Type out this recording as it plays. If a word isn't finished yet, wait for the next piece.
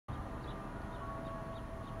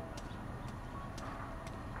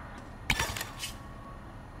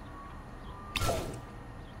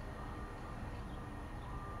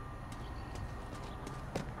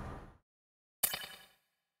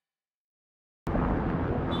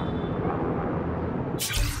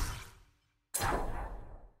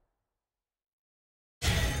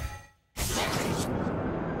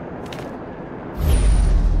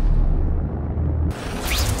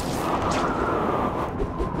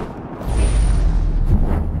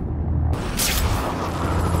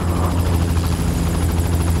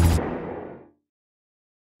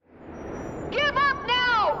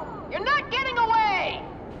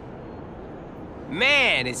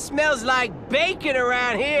smells like bacon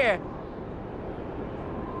around here.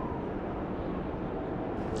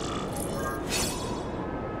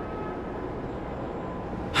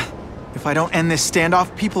 If I don't end this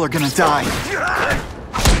standoff, people are gonna die.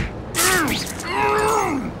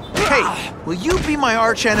 Hey, will you be my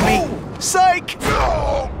archenemy? Psych!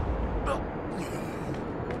 I'll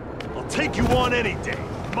take you on any day.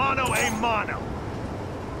 Mano a mano.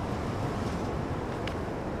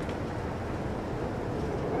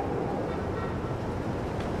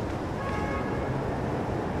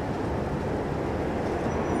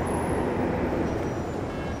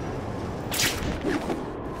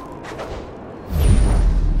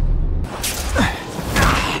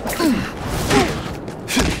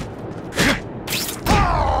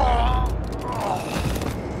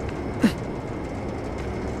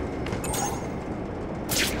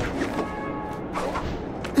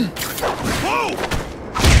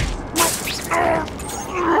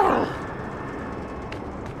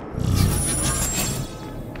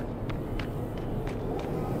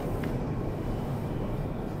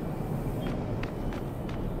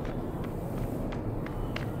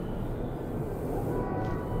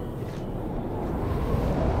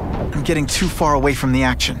 I'm getting too far away from the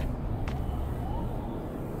action.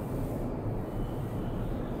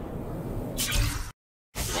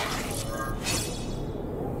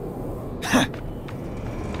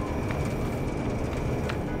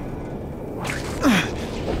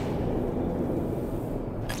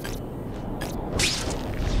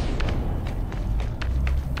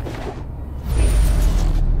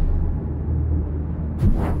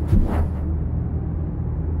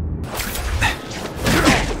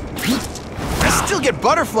 Get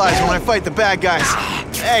butterflies when I fight the bad guys,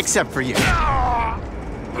 except for you. Gotta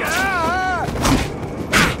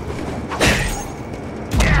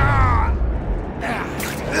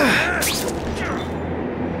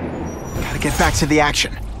get back to the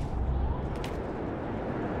action.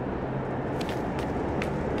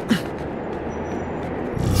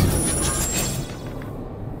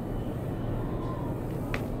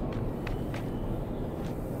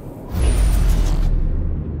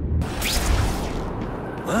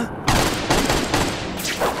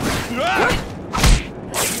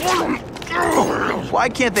 Why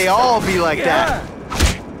can't they all be like that?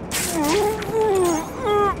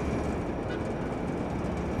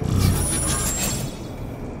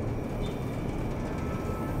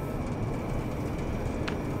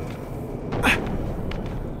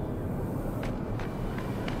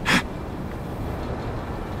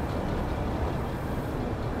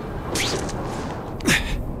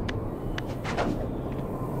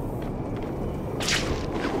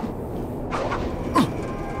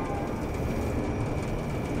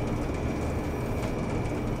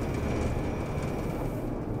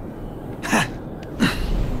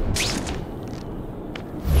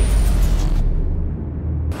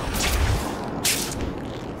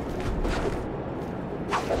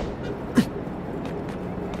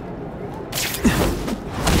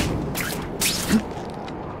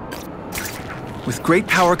 With great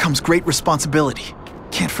power comes great responsibility.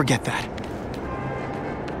 Can't forget that.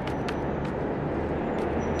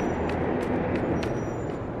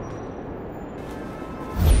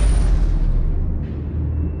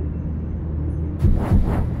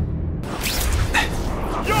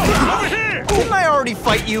 Yo, over here! Didn't I already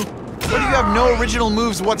fight you? Or do you have no original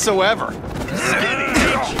moves whatsoever?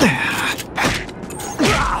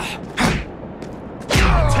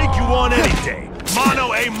 I'll take you on any day.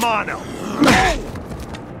 Mano a mano.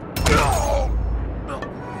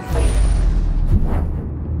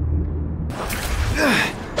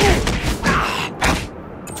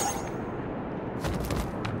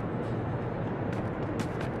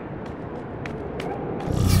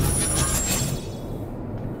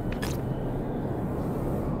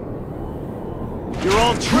 You're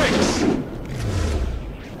all tricks.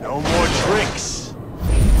 No more tricks.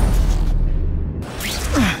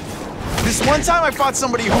 This one time I fought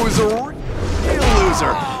somebody who was a real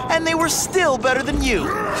loser, and they were still better than you.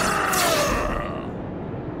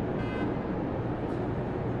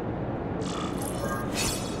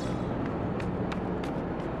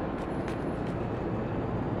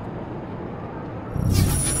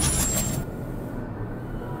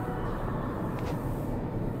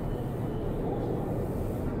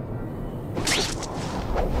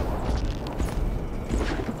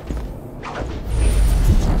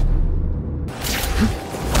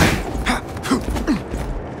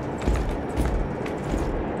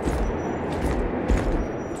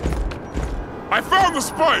 I found the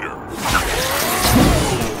spider!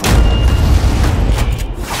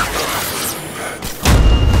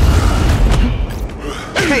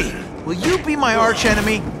 Hey, Don't be my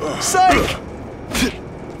archenemy. Psych!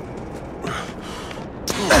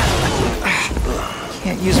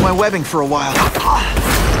 Can't use my webbing for a while.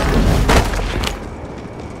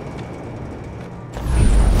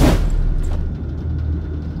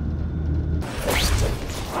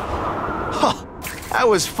 Huh, that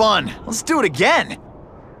was fun. Let's do it again.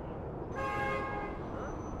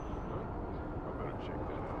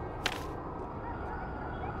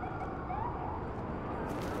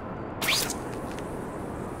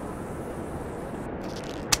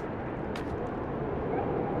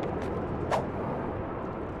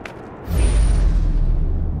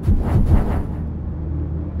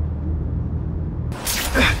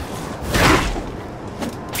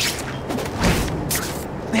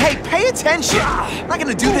 Hey, pay attention! I'm not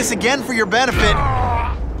gonna do this again for your benefit.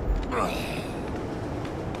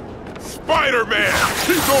 Spider-Man!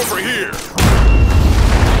 He's over here!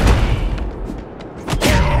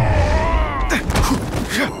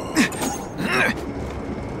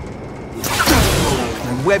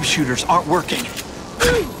 My web shooters aren't working.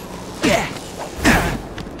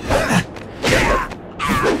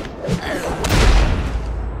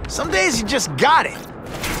 Some days you just got it.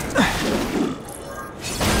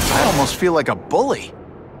 I almost feel like a bully.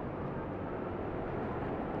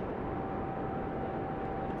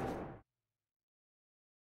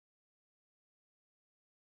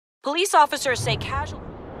 Police officers say casual...